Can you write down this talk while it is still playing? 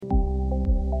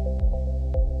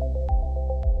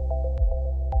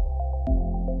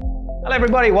Hello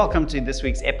everybody, welcome to this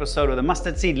week's episode of the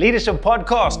Mustard Seed Leadership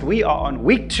Podcast. We are on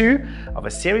week 2 of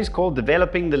a series called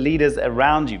Developing the Leaders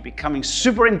Around You, becoming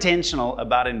super intentional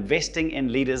about investing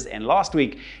in leaders. And last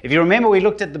week, if you remember, we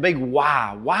looked at the big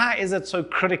why. Why is it so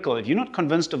critical? If you're not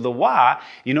convinced of the why,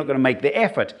 you're not going to make the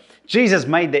effort. Jesus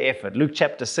made the effort. Luke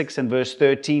chapter 6 and verse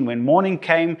 13, when morning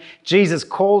came, Jesus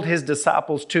called his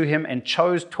disciples to him and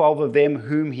chose 12 of them,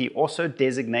 whom he also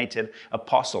designated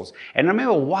apostles. And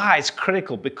remember why it's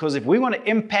critical, because if we want to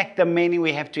impact the many,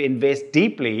 we have to invest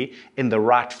deeply in the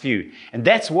right few. And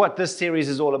that's what this series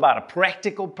is all about, a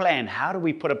practical plan. How do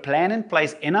we put a plan in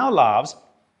place in our lives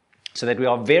so that we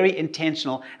are very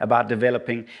intentional about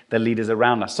developing the leaders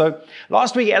around us? So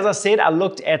last week, as I said, I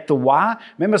looked at the why.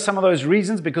 Remember some of those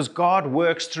reasons? Because God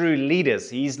works through leaders.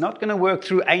 He's not going to work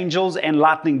through angels and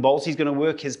lightning bolts. He's going to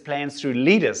work his plans through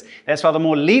leaders. That's why the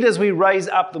more leaders we raise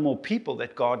up, the more people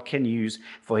that God can use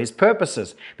for his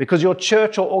purposes. Because your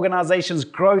church or organization's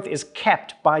growth is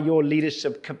capped by your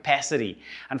leadership capacity.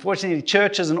 Unfortunately,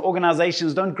 churches and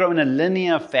organizations don't grow in a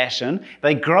linear fashion.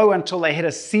 They grow until they hit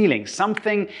a ceiling.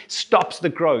 Something stops the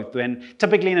growth. And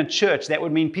typically in a church, that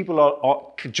would mean people are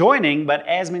joining, but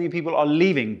as many people are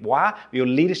leaving. Why? Your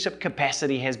leadership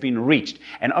capacity has been reached.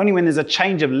 And only when there's a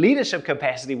change of leadership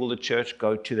capacity will the church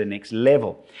go to the next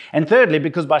level. And thirdly,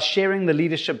 because by sharing the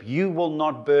leadership, you will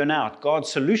not burn out.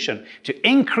 God's solution to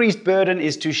increased burden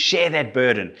is to share that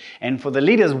burden. And for the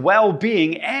leader's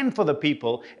well-being and for the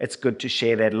people, it's good to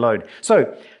share that load.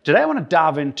 So today I want to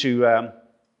dive into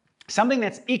something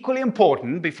that's equally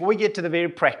important before we get to the very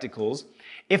practicals.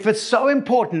 If it's so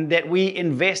important that we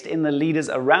invest in the leaders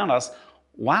around us,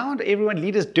 why aren't everyone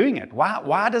leaders doing it?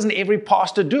 Why doesn't every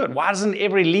pastor do it? Why doesn't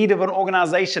every leader of an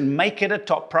organization make it a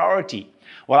top priority?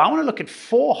 Well, I want to look at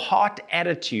 4 heart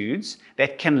attitudes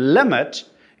that can limit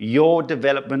your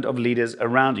development of leaders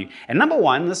around you. And number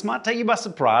 1, this might take you by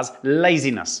surprise,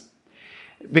 laziness.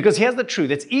 Because here's the truth,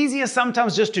 it's easier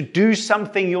sometimes just to do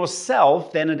something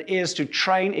yourself than it is to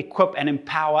train, equip, and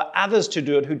empower others to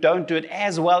do it who don't do it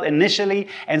as well initially.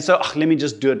 And so, let me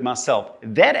just do it myself.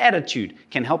 That attitude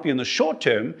can help you in the short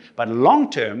term, but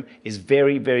long term is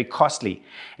very, very costly.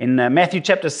 In Matthew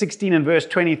chapter 16 and verse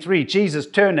 23, Jesus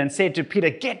turned and said to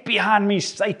Peter, "Get behind me,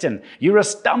 Satan. You're a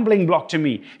stumbling block to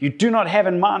me. You do not have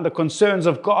in mind the concerns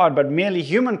of God, but merely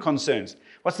human concerns."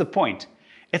 What's the point?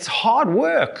 It's hard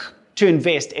work to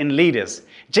invest in leaders.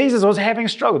 Jesus was having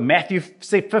struggle. Matthew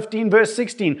 15 verse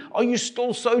 16, "Are you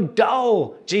still so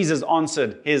dull?" Jesus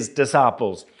answered his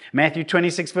disciples. Matthew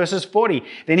 26 verses 40,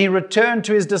 "Then he returned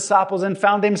to his disciples and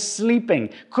found them sleeping.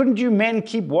 'Couldn't you men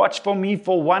keep watch for me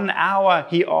for 1 hour?'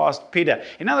 he asked Peter."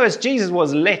 In other words, Jesus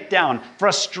was let down,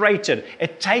 frustrated.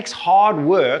 It takes hard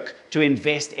work to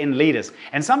invest in leaders.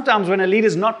 And sometimes when a leader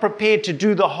is not prepared to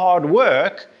do the hard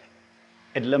work,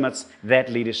 it limits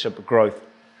that leadership growth.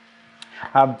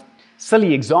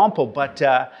 Silly example, but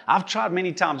I've tried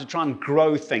many times to try and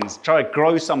grow things, try to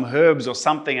grow some herbs or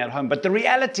something at home. But the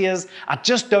reality is I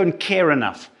just don't care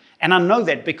enough. And I know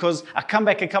that because I come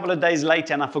back a couple of days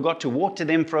later and I forgot to water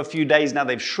them for a few days. Now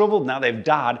they've shriveled, now they've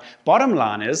died. Bottom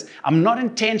line is I'm not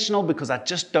intentional because I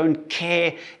just don't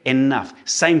care enough.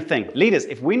 Same thing. Leaders,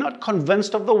 if we're not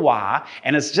convinced of the why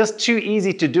and it's just too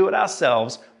easy to do it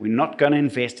ourselves, we're not going to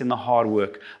invest in the hard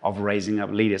work of raising up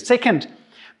leaders. Second,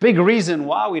 big reason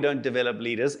why we don't develop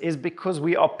leaders is because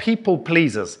we are people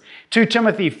pleasers. 2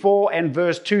 Timothy 4 and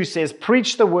verse 2 says,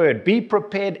 "Preach the word, be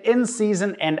prepared in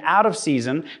season and out of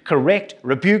season, correct,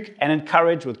 rebuke, and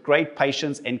encourage with great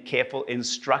patience and careful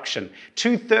instruction."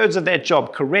 2/3 of that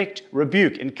job, correct,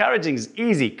 rebuke. Encouraging is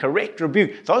easy, correct,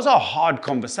 rebuke. Those are hard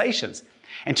conversations.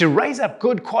 And to raise up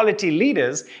good quality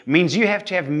leaders means you have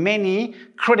to have many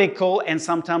critical and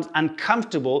sometimes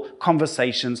uncomfortable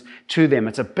conversations to them.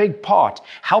 It's a big part,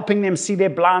 helping them see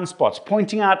their blind spots,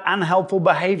 pointing out unhelpful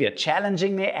behavior,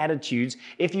 challenging their attitudes.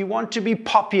 If you want to be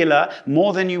popular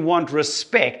more than you want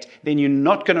respect, then you're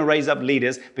not going to raise up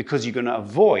leaders because you're going to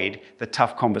avoid the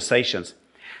tough conversations.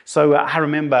 So I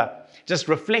remember just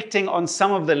reflecting on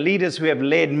some of the leaders who have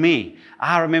led me.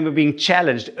 I remember being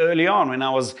challenged early on when I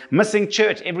was missing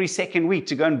church every second week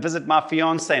to go and visit my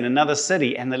fiancée in another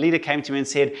city. And the leader came to me and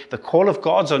said, "The call of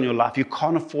God's on your life. You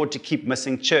can't afford to keep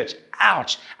missing church."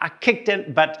 Ouch. I kicked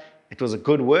it, but it was a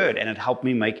good word and it helped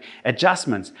me make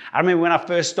adjustments. I remember when I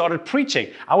first started preaching,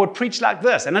 I would preach like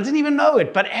this and I didn't even know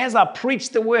it. But as I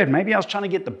preached the word, maybe I was trying to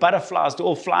get the butterflies to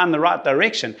all fly in the right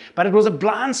direction, but it was a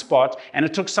blind spot and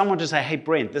it took someone to say, "Hey,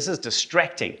 Brent, this is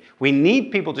distracting." We need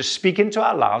people to speak into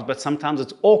our lives, but sometimes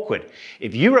it's awkward.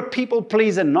 If you're a people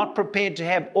pleaser, not prepared to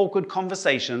have awkward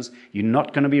conversations, you're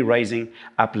not going to be raising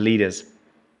up leaders.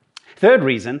 Third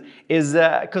reason is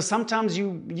because sometimes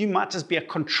you might just be a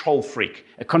control freak.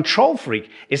 A control freak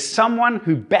is someone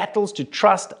who battles to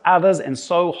trust others and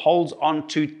so holds on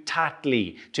too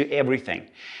tightly to everything.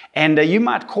 And you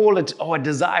might call it a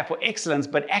desire for excellence,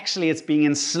 but actually it's being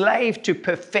enslaved to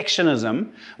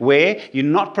perfectionism, where you're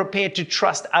not prepared to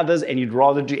trust others and you'd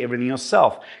rather do everything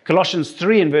yourself. Colossians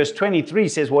 3 and verse 23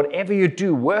 says, whatever you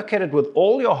do, work at it with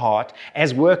all your heart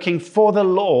as working for the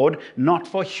Lord, not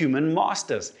for human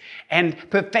masters. And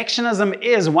perfectionism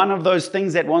is one of those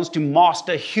things that wants to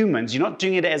master humans. You're not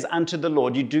doing it as unto the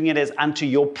Lord, you're doing it as unto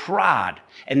your pride.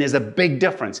 And there's a big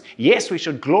difference. Yes, we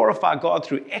should glorify God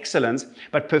through excellence,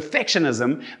 but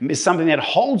perfectionism is something that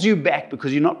holds you back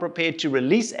because you're not prepared to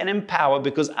release and empower,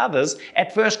 because others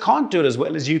at first can't do it as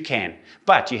well as you can.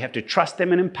 But you have to trust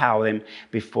them and empower them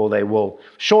before they will.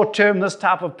 Short term, this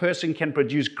type of person can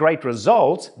produce great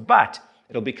results, but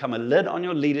it'll become a lid on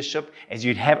your leadership as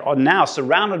you'd are now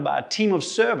surrounded by a team of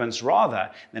servants rather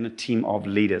than a team of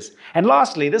leaders. And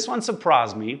lastly, this one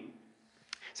surprised me.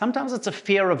 Sometimes it's a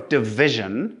fear of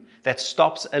division that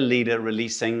stops a leader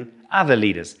releasing other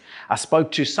leaders. I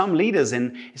spoke to some leaders,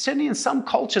 and certainly in some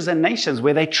cultures and nations,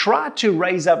 where they tried to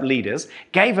raise up leaders,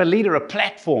 gave a leader a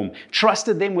platform,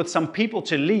 trusted them with some people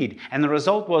to lead, and the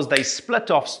result was they split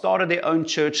off, started their own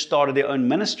church, started their own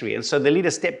ministry. And so the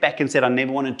leader stepped back and said, I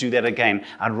never want to do that again.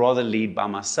 I'd rather lead by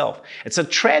myself. It's a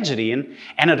tragedy,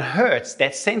 and it hurts,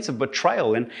 that sense of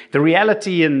betrayal. And the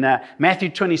reality in Matthew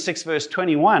 26 verse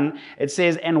 21, it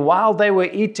says, and while they were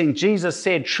eating, Jesus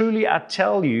said, truly I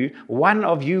tell you, one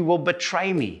of you will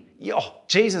betray me.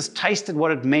 Jesus tasted what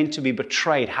it meant to be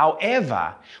betrayed.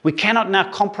 However, we cannot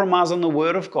now compromise on the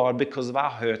word of God because of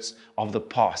our hurts of the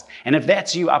past. And if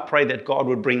that's you, I pray that God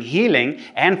would bring healing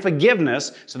and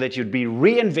forgiveness so that you'd be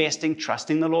reinvesting,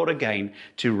 trusting the Lord again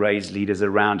to raise leaders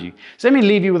around you. So let me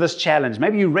leave you with this challenge.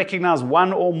 Maybe you recognize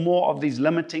one or more of these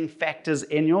limiting factors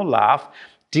in your life.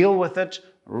 Deal with it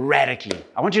radically.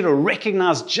 I want you to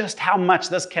recognize just how much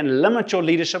this can limit your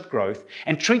leadership growth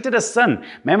and treat it as sin.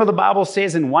 Remember, the Bible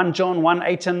says in 1 John 1,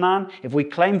 8 and 9, if we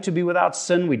claim to be without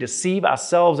sin, we deceive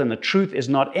ourselves and the truth is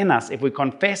not in us. If we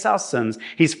confess our sins,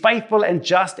 He's faithful and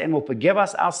just and will forgive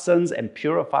us our sins and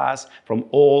purify us from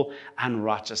all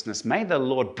unrighteousness. May the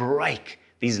Lord break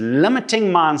these limiting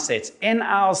mindsets in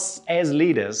us as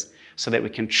leaders, so that we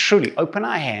can truly open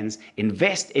our hands,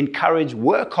 invest, encourage,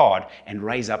 work hard, and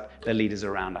raise up the leaders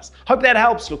around us. Hope that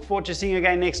helps. Look forward to seeing you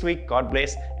again next week. God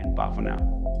bless, and bye for now.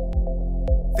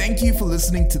 Thank you for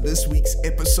listening to this week's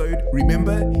episode.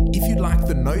 Remember, if you'd like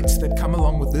the notes that come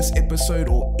along with this episode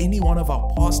or any one of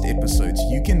our past episodes,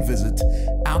 you can visit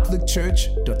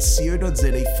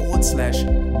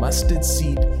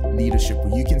outlookchurch.co.za/mustardseed leadership,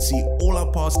 where you can see all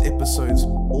our past episodes,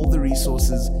 all the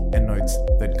resources and notes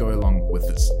that go along with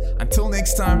this. Until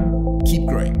next time, keep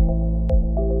growing.